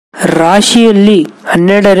ರಾಶಿಯಲ್ಲಿ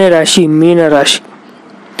 12ನೇ ರಾಶಿ ಮೀನ ರಾಶಿ.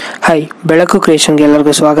 ಹಾಯ್, ಬೆಳಕು ಕ್ರಿಯೇಷನ್ಗೆ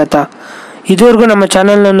ಎಲ್ಲರಿಗೂ ಸ್ವಾಗತ. ಇದುವರೆಗೂ ನಮ್ಮ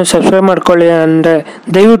ಚಾನಲನ್ನು ಸಬ್ಸ್ಕ್ರೈಬ್ ಮಾಡ್ಕೊಳ್ಳಿ ಅಂದರೆ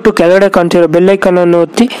ದಯವಿಟ್ಟು ಕೆಳಗಡೆ ಕಾಣ್ತಿರೋ ಬೆಲ್ಲೈಕನನ್ನು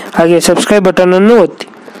ಒತ್ತಿ, ಹಾಗೆ ಸಬ್ಸ್ಕ್ರೈಬ್ ಬಟನನ್ನು ಒತ್ತಿ.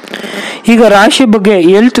 ಈಗ ರಾಶಿ ಬಗ್ಗೆ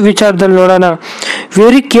ಹೆಲ್ತ್ ವಿಚಾರದಲ್ಲಿ ನೋಡೋಣ.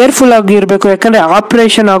 ವೆರಿ ಕೇರ್ಫುಲ್ ಆಗಿ ಇರಬೇಕು, ಯಾಕಂದರೆ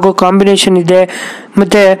ಆಪರೇಷನ್ ಆಗೋ ಕಾಂಬಿನೇಷನ್ ಇದೆ,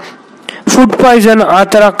 ಮತ್ತು ಫುಡ್ ಪಾಯ್ಸನ್ ಆ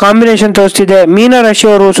ಥರ ಕಾಂಬಿನೇಷನ್ ತೋರಿಸ್ತಿದೆ. ಮೀನ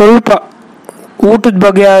ರಾಶಿಯವರು ಸ್ವಲ್ಪ ಊಟದ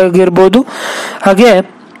ಬಗ್ಗೆ ಆಗಿರ್ಬೋದು, ಹಾಗೆ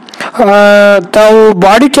ತಾವು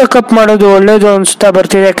ಬಾಡಿ ಚೆಕಪ್ ಮಾಡೋದು ಒಳ್ಳೇದು ಅನಿಸ್ತಾ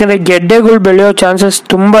ಬರ್ತಿದೆ. ಯಾಕಂದರೆ ಗೆಡ್ಡೆಗಳು ಬೆಳೆಯೋ ಚಾನ್ಸಸ್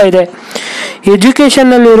ತುಂಬ ಇದೆ.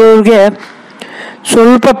 ಎಜುಕೇಷನ್ನಲ್ಲಿರೋರಿಗೆ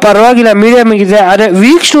ಸ್ವಲ್ಪ ಪರವಾಗಿಲ್ಲ, ಮೀಡಿಯಮ್ ಆಗಿದೆ. ಆದರೆ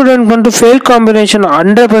ವೀಕ್ ಸ್ಟೂಡೆಂಟ್ ಬಂದು ಫೇಲ್ ಕಾಂಬಿನೇಷನ್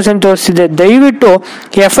 100% ತೋರಿಸ್ತಿದೆ. ದಯವಿಟ್ಟು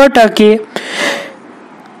ಎಫರ್ಟ್ ಹಾಕಿ,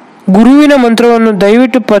 ಗುರುವಿನ ಮಂತ್ರವನ್ನು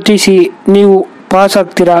ದಯವಿಟ್ಟು ಪಠಿಸಿ, ನೀವು ಪಾಸ್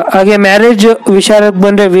ಆಗ್ತೀರಾ. ಹಾಗೆ ಮ್ಯಾರೇಜ್ ವಿಚಾರಕ್ಕೆ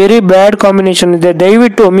ಬಂದರೆ ವೆರಿ ಬ್ಯಾಡ್ ಕಾಂಬಿನೇಷನ್ ಇದೆ.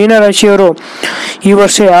 ದಯವಿಟ್ಟು ಮೀನರಾಶಿಯವರು ಈ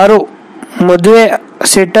ವರ್ಷ ಯಾರು ಮದುವೆ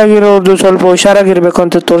ಸೆಟ್ ಆಗಿರೋದು ಸ್ವಲ್ಪ ಹುಷಾರಾಗಿರ್ಬೇಕು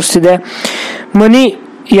ಅಂತ ತೋರಿಸ್ತಿದೆ. ಮನಿ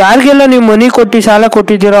ಯಾರಿಗೆಲ್ಲ ನೀವು ಮನಿ ಕೊಟ್ಟು ಸಾಲ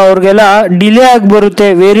ಕೊಟ್ಟಿದ್ದೀರೋ ಅವ್ರಿಗೆಲ್ಲ ಡಿಲೇ ಆಗಿ ಬರುತ್ತೆ,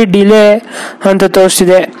 ವೆರಿ ಡಿಲೇ ಅಂತ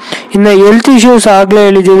ತೋರಿಸ್ತಿದೆ. ಇನ್ನು ಹೆಲ್ತ್ ಇಶ್ಯೂಸ್ ಆಗಲೇ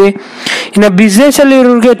ಹೇಳಿದ್ದೀವಿ. ಇನ್ನು ಬಿಸ್ನೆಸ್ಸಲ್ಲಿ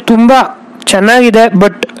ಇರೋರಿಗೆ ತುಂಬ ಚೆನ್ನಾಗಿದೆ,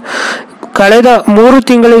 ಬಟ್ ಕಳೆದ 3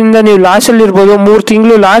 ತಿಂಗಳಿಂದ ನೀವು ಲಾಸಲ್ಲಿ ಇರ್ಬೋದು. 3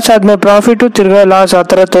 ತಿಂಗಳು ಲಾಸ್ ಆದ್ಮೇಲೆ ಪ್ರಾಫಿಟು, ತಿರ್ಗಾ ಲಾಸ್ ಆ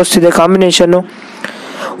ಥರ ತೋರಿಸ್ತಿದೆ ಕಾಂಬಿನೇಷನ್ನು.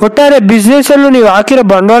 ಒಟ್ಟಾರೆ ಬಿಸ್ನೆಸ್ಸಲ್ಲೂ ನೀವು ಹಾಕಿರೋ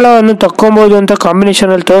ಬಂಡವಾಳವನ್ನು ತಕ್ಕೊಬೋದು ಅಂತ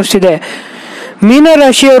ಕಾಂಬಿನೇಷನಲ್ಲಿ ತೋರಿಸ್ತಿದೆ. ಮೀನ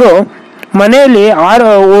ರಾಶಿಯವರು ಮನೆಯಲ್ಲಿ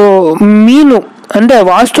ಮೀನು ಅಂದರೆ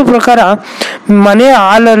ವಾಸ್ತು ಪ್ರಕಾರ ಮನೆಯ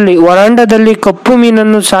ಹಾಲಲ್ಲಿ ವರಾಂಡದಲ್ಲಿ ಕಪ್ಪು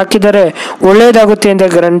ಮೀನನ್ನು ಸಾಕಿದರೆ ಒಳ್ಳೆಯದಾಗುತ್ತೆ ಅಂತ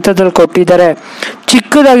ಗ್ರಂಥದಲ್ಲಿ ಕೊಟ್ಟಿದ್ದಾರೆ.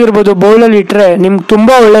 ಚಿಕ್ಕದಾಗಿರ್ಬೋದು, ಬೌಲಲ್ಲಿ ಇಟ್ಟರೆ ನಿಮ್ಗೆ ತುಂಬ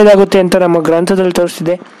ಒಳ್ಳೆಯದಾಗುತ್ತೆ ಅಂತ ನಮ್ಮ ಗ್ರಂಥದಲ್ಲಿ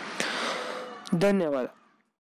ತೋರಿಸಿದೆ. ಧನ್ಯವಾದ.